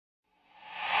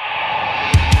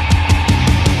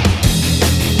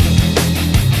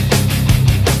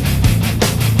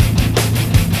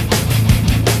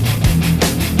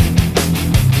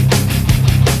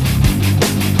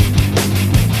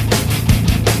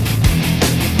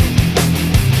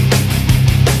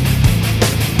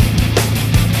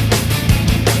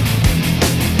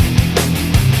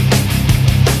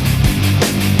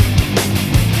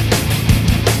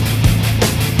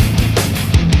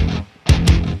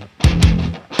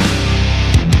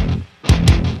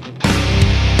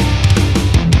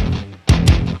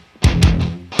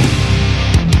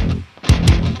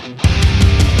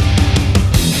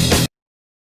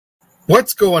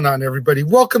What's going on, everybody?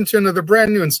 Welcome to another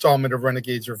brand new installment of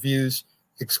Renegades Reviews,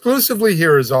 exclusively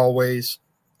here as always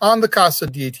on the Casa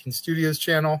D18 Studios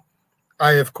channel.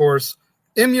 I, of course,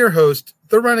 am your host,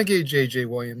 the Renegade JJ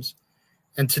Williams,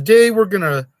 and today we're going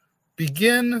to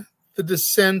begin the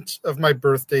descent of my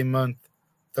birthday month,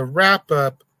 the wrap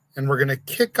up, and we're going to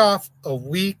kick off a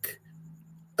week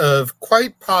of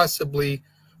quite possibly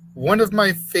one of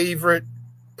my favorite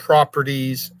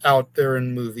properties out there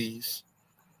in movies,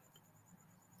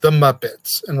 The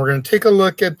Muppets. And we're going to take a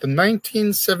look at the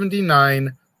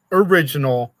 1979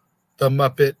 original The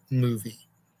Muppet Movie,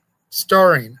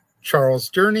 starring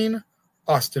Charles Durning,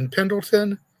 Austin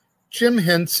Pendleton, Jim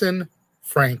Henson,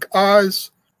 Frank Oz,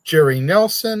 Jerry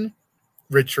Nelson,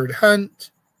 Richard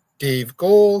Hunt, Dave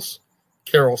Goelz,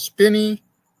 Carol Spinney,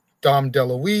 Dom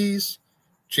DeLuise,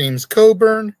 James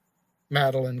Coburn,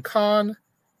 Madeline Kahn,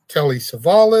 Telly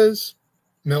Savalas,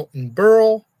 Milton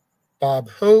Berle, Bob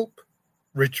Hope,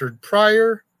 Richard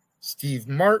Pryor, Steve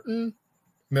Martin,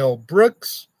 Mel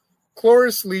Brooks,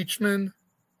 Cloris Leachman,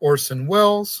 Orson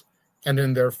Welles, and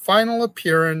in their final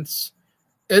appearance,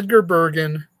 Edgar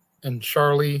Bergen and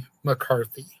Charlie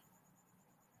McCarthy.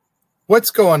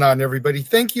 What's going on, everybody?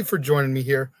 Thank you for joining me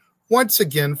here once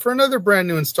again for another brand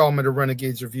new installment of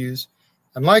Renegades Reviews.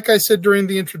 And like I said during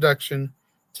the introduction,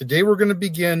 today we're going to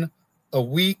begin a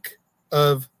week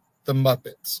of The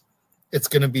Muppets. It's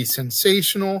going to be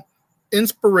sensational,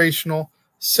 inspirational,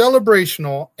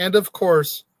 celebrational, and of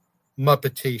course,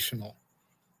 Muppetational.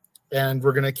 And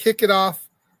we're going to kick it off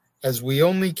as we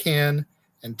only can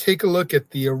and take a look at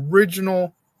the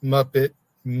original Muppet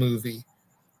movie.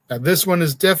 Now, this one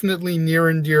is definitely near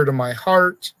and dear to my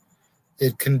heart.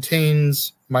 It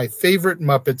contains my favorite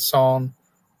Muppet song,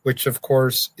 which of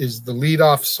course is the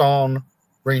lead-off song,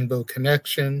 Rainbow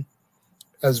Connection,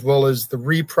 as well as the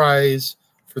reprise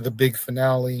for the big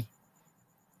finale.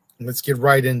 Let's get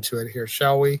right into it here,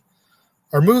 shall we?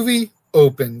 Our movie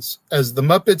opens as the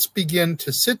Muppets begin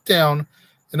to sit down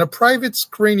in a private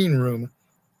screening room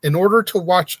in order to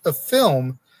watch a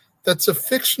film that's a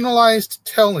fictionalized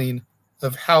telling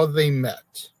of how they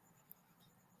met.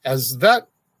 As that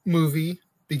movie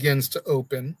begins to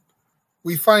open,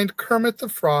 we find Kermit the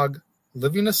Frog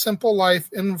living a simple life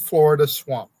in a Florida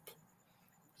swamp.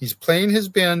 He's playing his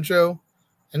banjo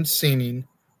and singing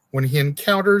when he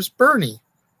encounters Bernie,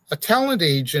 a talent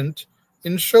agent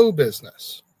in show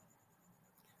business.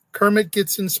 Kermit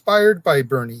gets inspired by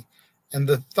Bernie and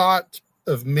the thought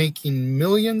of making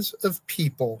millions of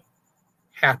people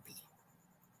happy.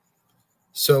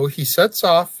 So he sets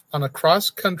off on a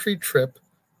cross-country trip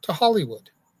to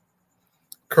Hollywood.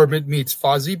 Kermit meets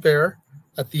Fozzie Bear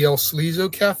at the El Sleazo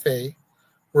Cafe,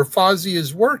 where Fozzie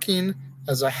is working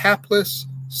as a hapless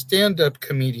stand-up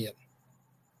comedian.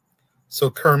 So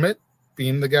Kermit,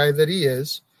 being the guy that he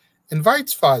is,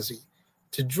 invites Fozzie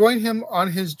to join him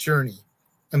on his journey,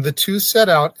 and the two set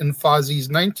out in Fozzie's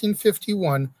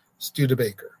 1951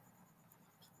 Studebaker.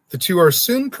 The two are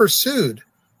soon pursued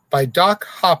by Doc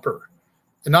Hopper,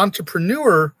 an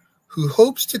entrepreneur who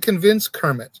hopes to convince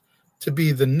Kermit to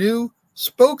be the new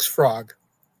spokesfrog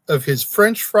of his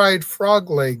French fried frog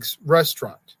legs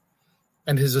restaurant,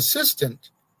 and his assistant,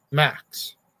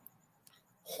 Max.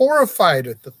 Horrified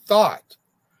at the thought,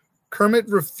 Kermit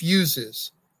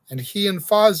refuses, and he and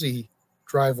Fozzie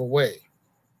drive away.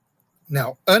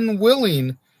 Now,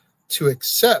 unwilling to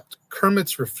accept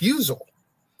Kermit's refusal,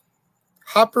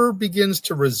 Hopper begins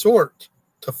to resort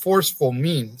to forceful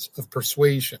means of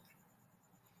persuasion.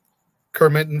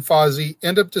 Kermit and Fozzie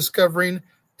end up discovering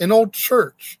an old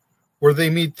church where they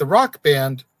meet the rock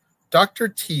band Dr.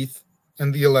 Teeth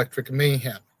and the Electric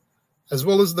Mayhem, as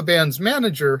well as the band's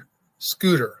manager,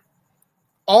 Scooter,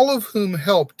 all of whom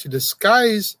help to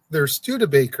disguise their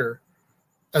Studebaker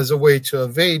as a way to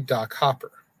evade Doc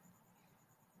Hopper.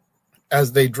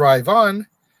 As they drive on,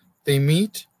 they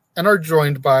meet and are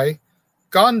joined by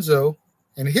Gonzo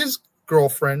and his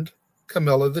girlfriend,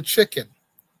 Camilla the Chicken,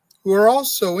 who are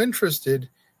also interested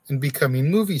in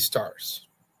becoming movie stars.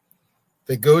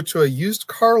 They go to a used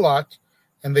car lot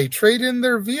and they trade in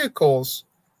their vehicles,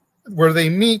 where they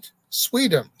meet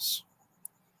Sweetums.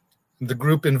 The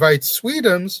group invites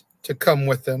Sweetums to come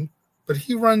with them, but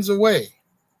he runs away,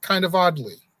 kind of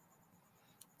oddly.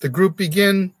 The group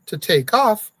begin to take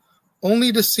off,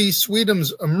 only to see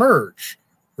Sweetums emerge,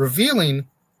 revealing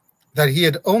that he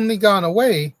had only gone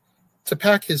away to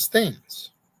pack his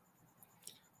things.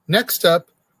 Next up,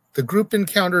 the group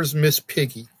encounters Miss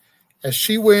Piggy as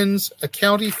she wins a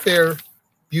county fair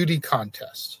beauty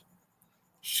contest.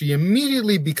 She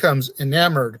immediately becomes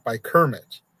enamored by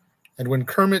Kermit, and when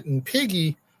Kermit and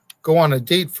Piggy go on a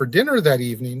date for dinner that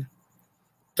evening,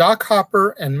 Doc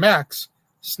Hopper and Max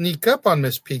sneak up on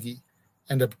Miss Piggy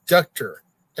and abduct her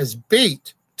as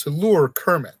bait to lure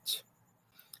Kermit.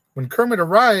 When Kermit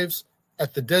arrives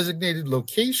at the designated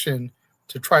location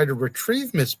to try to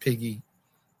retrieve Miss Piggy,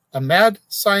 a mad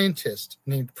scientist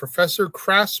named Professor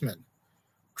Krassman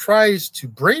tries to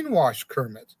brainwash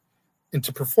Kermit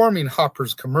into performing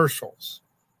Hopper's commercials.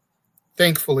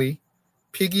 Thankfully,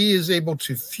 Piggy is able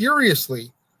to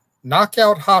furiously knock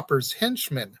out Hopper's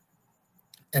henchmen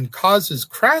and causes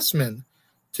Krassman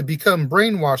to become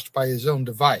brainwashed by his own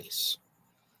device.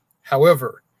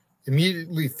 However,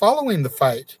 immediately following the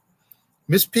fight,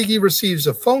 Miss Piggy receives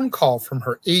a phone call from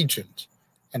her agent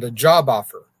and a job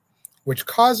offer, which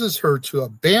causes her to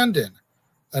abandon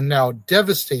a now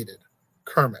devastated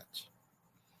Kermit.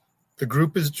 The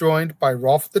group is joined by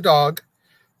Rolf the dog,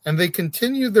 and they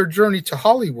continue their journey to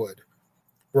Hollywood,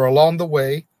 where along the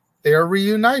way they are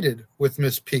reunited with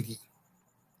Miss Piggy.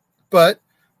 But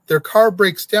their car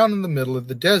breaks down in the middle of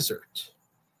the desert.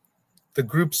 The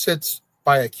group sits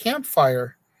by a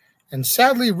campfire and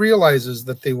sadly realizes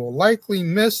that they will likely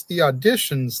miss the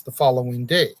auditions the following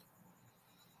day.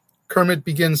 Kermit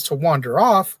begins to wander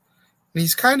off, and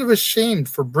he's kind of ashamed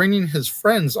for bringing his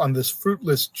friends on this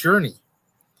fruitless journey.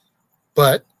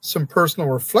 But some personal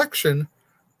reflection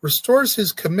restores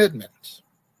his commitment.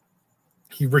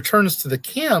 He returns to the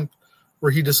camp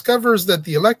where he discovers that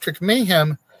the Electric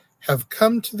Mayhem have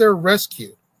come to their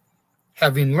rescue,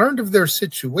 having learned of their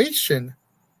situation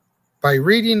by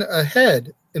reading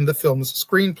ahead in the film's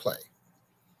screenplay.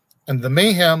 And the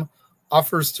Mayhem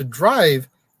offers to drive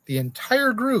the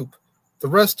entire group the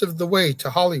rest of the way to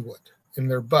Hollywood in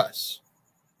their bus.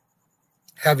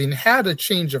 Having had a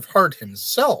change of heart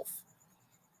himself,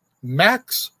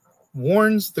 Max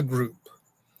warns the group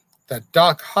that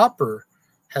Doc Hopper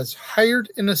has hired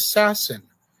an assassin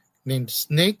named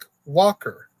Snake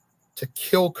Walker to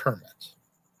kill Kermit.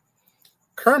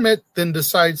 Kermit then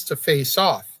decides to face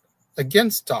off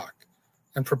against Doc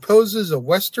and proposes a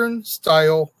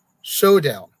Western-style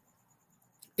showdown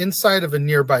inside of a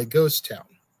nearby ghost town.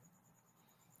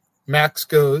 Max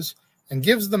goes and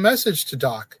gives the message to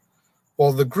Doc,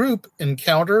 while the group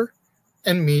encounter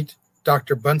and meet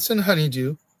Dr. Bunsen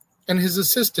Honeydew and his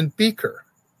assistant Beaker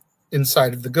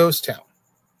inside of the ghost town.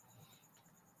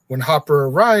 When Hopper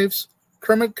arrives,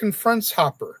 Kermit confronts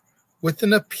Hopper with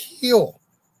an appeal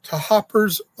to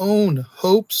Hopper's own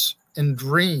hopes and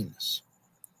dreams.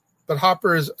 But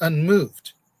Hopper is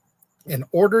unmoved and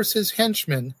orders his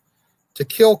henchmen to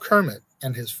kill Kermit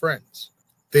and his friends.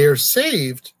 They are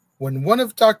saved when one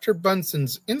of Dr.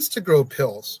 Bunsen's Instagrow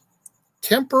pills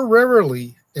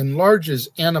temporarily enlarges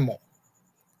Animal,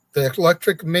 the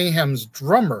Electric Mayhem's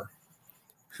drummer,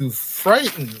 who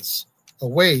frightens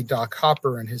away Doc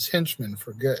Hopper and his henchmen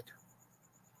for good.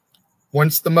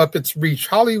 Once the Muppets reach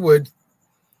Hollywood,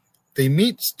 they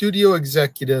meet studio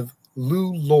executive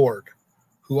Lou Lord,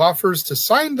 who offers to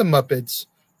sign the Muppets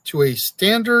to a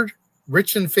standard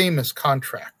Rich and Famous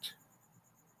contract.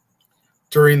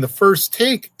 During the first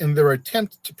take in their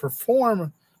attempt to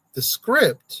perform the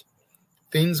script,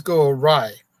 things go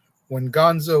awry when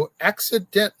Gonzo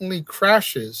accidentally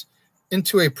crashes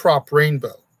into a prop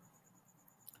rainbow.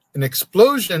 An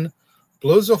explosion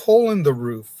blows a hole in the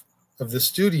roof of the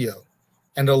studio,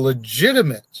 and a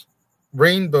legitimate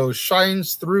rainbow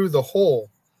shines through the hole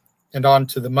and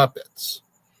onto the Muppets.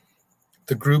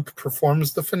 The group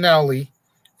performs the finale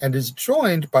and is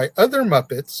joined by other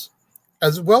Muppets,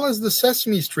 as well as the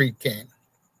Sesame Street Gang,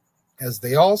 as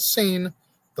they all sing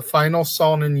the final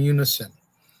song in unison,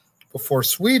 before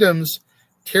Sweetums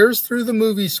tears through the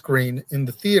movie screen in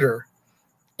the theater,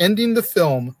 ending the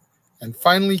film and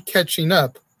finally catching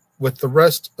up with the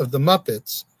rest of the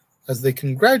Muppets as they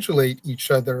congratulate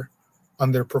each other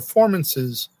on their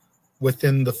performances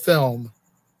within the film.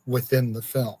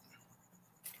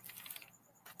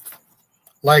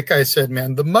 Like I said,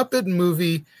 man, the Muppet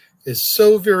movie is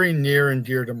so very near and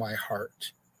dear to my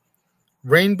heart.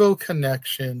 Rainbow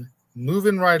Connection,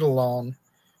 moving right along.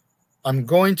 I'm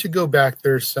going to go back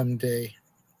there someday.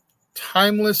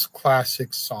 Timeless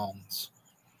classic songs.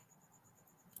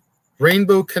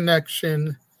 Rainbow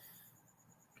Connection,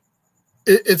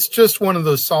 it's just one of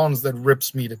those songs that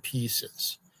rips me to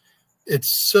pieces.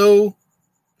 It's so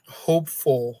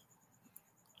hopeful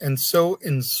and so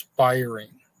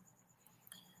inspiring.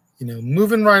 You know,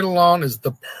 Moving Right Along is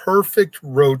the perfect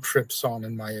road trip song,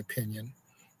 in my opinion.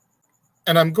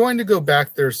 And I'm going to go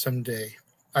back there someday.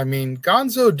 I mean,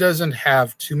 Gonzo doesn't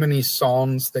have too many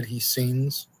songs that he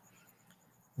sings.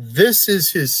 This is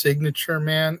his signature,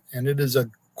 man, and it is a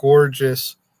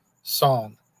gorgeous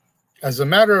song. As a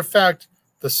matter of fact,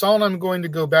 the song I'm going to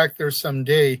go back there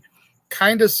someday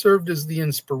kind of served as the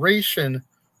inspiration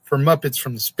for Muppets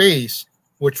from Space,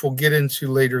 which we'll get into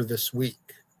later this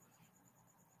week.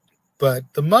 But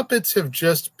the Muppets have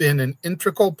just been an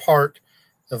integral part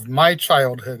of my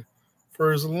childhood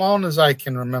for as long as I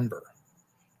can remember.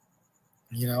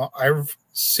 You know, I've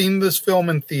seen this film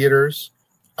in theaters.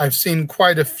 I've seen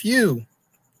quite a few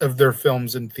of their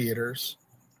films in theaters.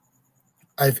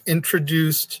 I've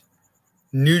introduced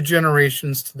new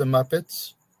generations to the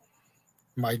Muppets.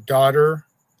 My daughter,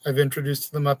 I've introduced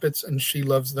to the Muppets, and she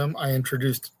loves them. I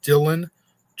introduced Dylan,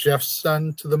 Jeff's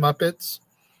son, to the Muppets.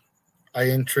 I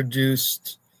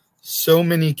introduced so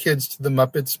many kids to the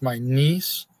Muppets. My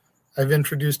niece, I've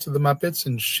introduced to the Muppets,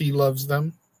 and she loves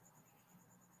them.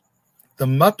 The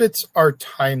Muppets are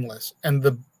timeless. And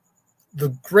the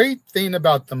great thing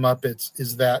about the Muppets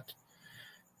is that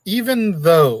even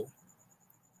though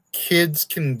kids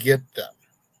can get them,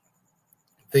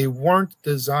 they weren't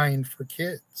designed for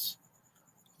kids.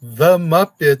 The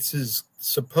Muppets is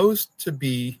supposed to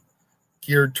be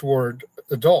geared toward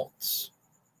adults,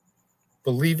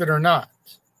 believe it or not.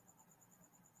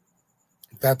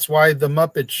 That's why the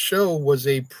Muppet Show was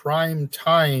a prime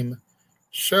time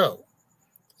show.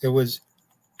 It was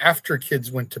after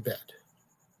kids went to bed.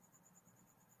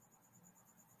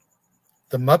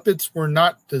 The Muppets were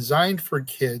not designed for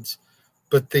kids,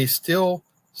 but they still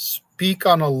speak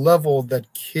on a level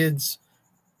that kids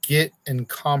get and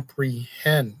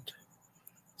comprehend.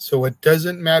 So it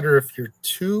doesn't matter if you're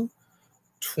 2,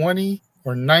 20,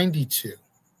 or 92.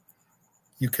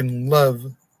 You can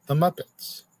love the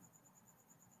Muppets.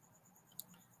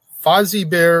 Fozzie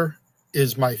Bear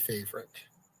is my favorite.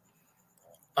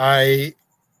 I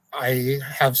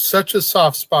have such a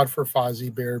soft spot for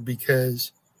Fozzie Bear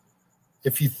because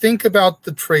if you think about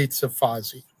the traits of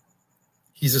Fozzie,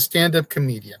 he's a stand-up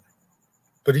comedian,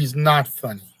 but he's not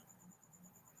funny.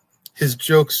 His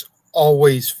jokes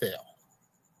always fail.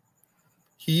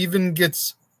 He even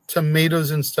gets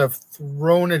tomatoes and stuff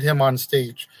thrown at him on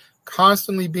stage,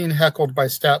 constantly being heckled by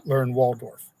Statler and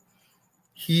Waldorf.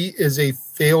 He is a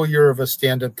failure of a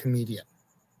stand-up comedian,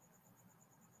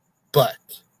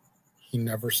 but he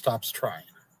never stops trying.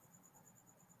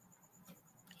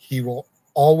 He will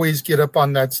always get up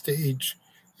on that stage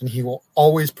and he will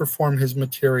always perform his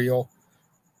material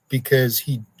because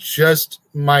he just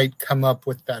might come up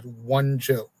with that one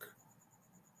joke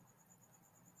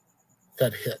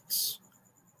that hits.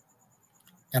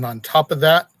 And on top of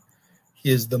that,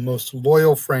 he is the most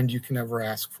loyal friend you can ever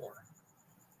ask for.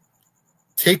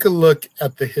 Take a look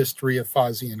at the history of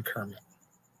Fozzie and Kermit.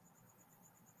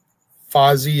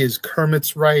 Fozzie is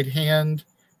Kermit's right hand.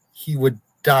 He would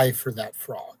die for that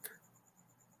frog.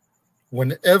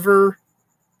 Whenever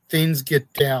things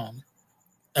get down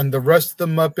and the rest of the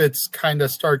Muppets kind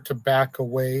of start to back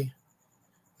away,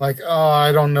 like, oh,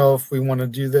 I don't know if we want to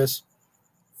do this,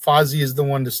 Fozzie is the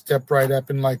one to step right up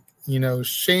and, like, you know,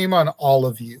 shame on all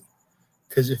of you.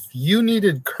 Because if you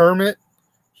needed Kermit,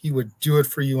 he would do it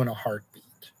for you in a heartbeat.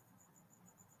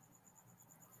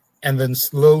 And then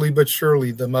slowly but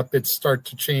surely, the Muppets start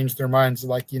to change their minds.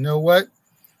 Like, you know what?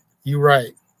 You're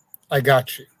right. I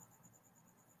got you.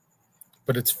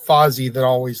 But it's Fozzie that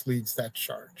always leads that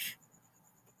charge.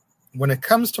 When it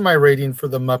comes to my rating for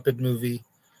the Muppet movie,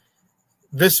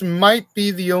 this might be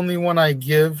the only one I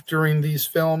give during these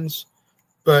films,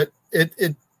 but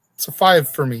it's a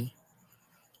 5 for me.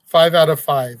 5 out of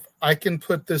 5. I can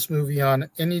put this movie on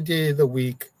any day of the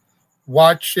week,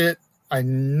 watch it. I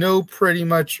know pretty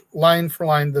much line for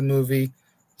line the movie,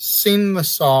 sing the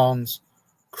songs,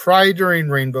 cry during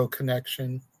Rainbow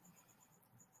Connection.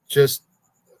 Just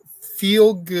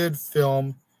feel good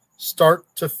film, start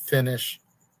to finish.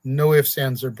 No ifs,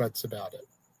 ands, or buts about it.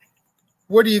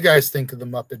 What do you guys think of the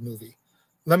Muppet movie?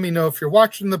 Let me know if you're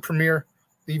watching the premiere.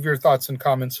 Leave your thoughts and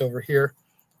comments over here.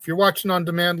 If you're watching on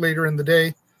demand later in the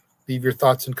day, leave your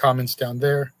thoughts and comments down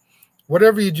there.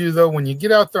 Whatever you do, though, when you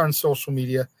get out there on social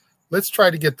media, let's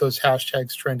try to get those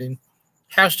hashtags trending.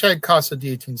 Hashtag Casa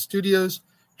D18 Studios,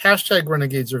 hashtag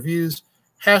Renegades Reviews,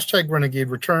 hashtag Renegade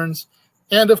Returns,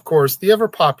 and, of course, the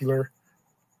ever-popular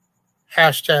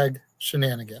hashtag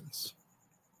Shenanigans.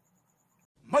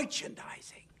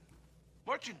 Merchandising.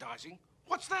 Merchandising?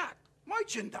 What's that?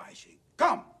 Merchandising.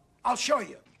 Come, I'll show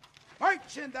you.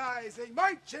 Merchandising,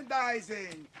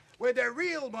 merchandising, where the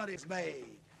real money's made.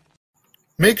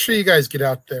 Make sure you guys get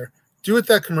out there. Do what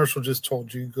that commercial just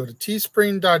told you. Go to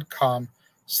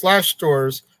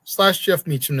teespring.com/stores/Jeff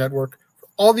Meacham Network for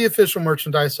all the official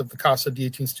merchandise of the Casa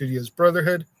D18 Studios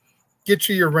Brotherhood. Get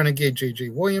you your Renegade J.J.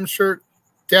 Williams shirt,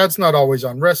 Dad's Not Always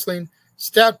on Wrestling,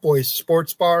 Stat Boys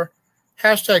Sports Bar,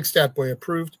 hashtag Stat Boy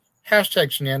Approved,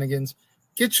 hashtag Shenanigans.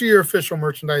 Get you your official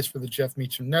merchandise for the Jeff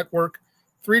Meacham Network.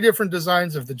 3 different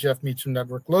designs of the Jeff Meacham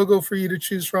Network logo for you to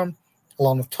choose from,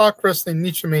 along with Talk Wrestling,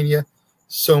 Meachamania,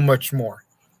 so much more.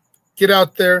 Get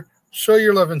out there, show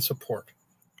your love and support.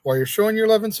 While you're showing your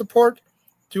love and support,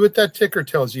 do what that ticker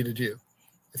tells you to do.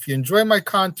 If you enjoy my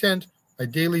content, my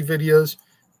daily videos,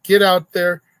 get out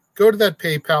there, go to that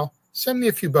PayPal, send me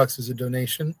a few bucks as a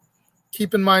donation.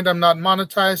 Keep in mind I'm not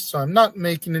monetized, so I'm not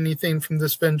making anything from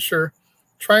this venture.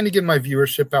 Trying to get my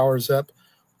viewership hours up.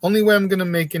 Only way I'm going to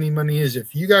make any money is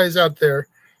if you guys out there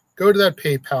go to that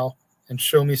PayPal and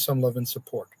show me some love and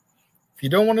support. If you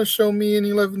don't want to show me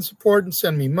any love and support and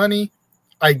send me money,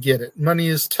 I get it. Money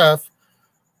is tough.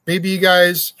 Maybe you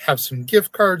guys have some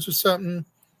gift cards or something.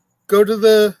 Go to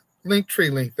the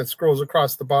Linktree link that scrolls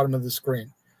across the bottom of the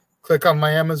screen. Click on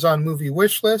my Amazon movie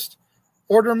wish list.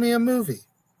 Order me a movie.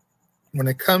 When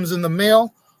it comes in the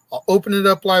mail, I'll open it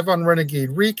up live on Renegade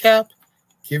Recap,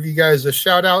 give you guys a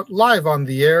shout out live on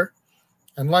the air.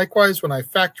 And likewise, when I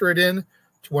factor it in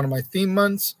to one of my theme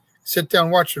months, sit down,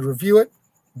 watch it, review it,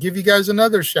 give you guys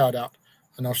another shout out.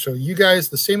 And I'll show you guys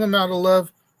the same amount of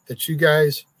love that you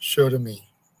guys show to me.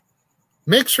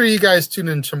 Make sure you guys tune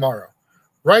in tomorrow,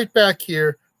 right back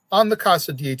here on the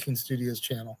Casa D18 Studios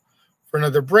channel for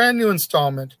another brand new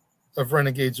installment of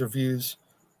Renegades Reviews,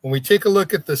 when we take a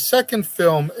look at the second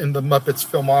film in the Muppets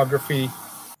filmography,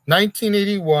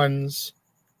 1981's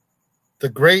The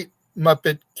Great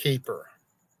Muppet Caper,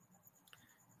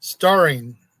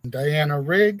 starring Diana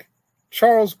Rigg,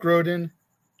 Charles Grodin,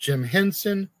 Jim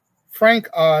Henson, Frank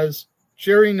Oz,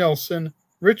 Jerry Nelson,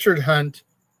 Richard Hunt,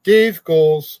 Dave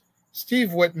Goelz, Steve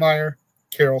Whitmire,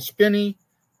 Carol Spinney,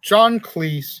 John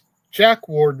Cleese, Jack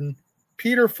Warden,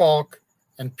 Peter Falk,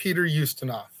 and Peter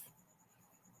Ustinov.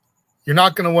 You're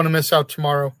not going to want to miss out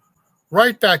tomorrow,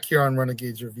 right back here on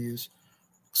Renegades Reviews,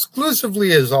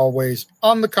 exclusively as always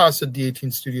on the Casa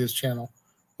D18 Studios channel,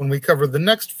 when we cover the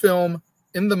next film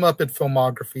in the Muppet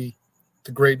filmography,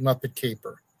 The Great Muppet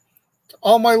Caper. To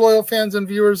all my loyal fans and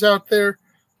viewers out there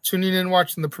tuning in,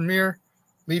 watching the premiere,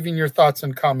 leaving your thoughts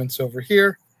and comments over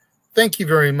here, thank you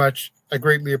very much. I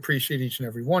greatly appreciate each and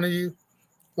every one of you.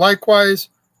 Likewise,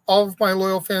 all of my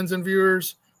loyal fans and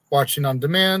viewers watching on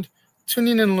demand,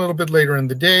 tuning in a little bit later in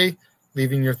the day,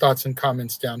 leaving your thoughts and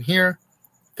comments down here.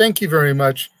 Thank you very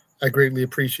much. I greatly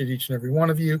appreciate each and every one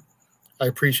of you. I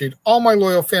appreciate all my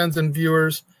loyal fans and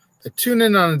viewers that tune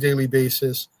in on a daily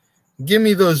basis. Give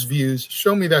me those views.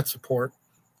 Show me that support.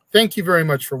 Thank you very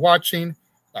much for watching.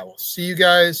 I will see you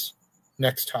guys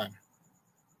next time.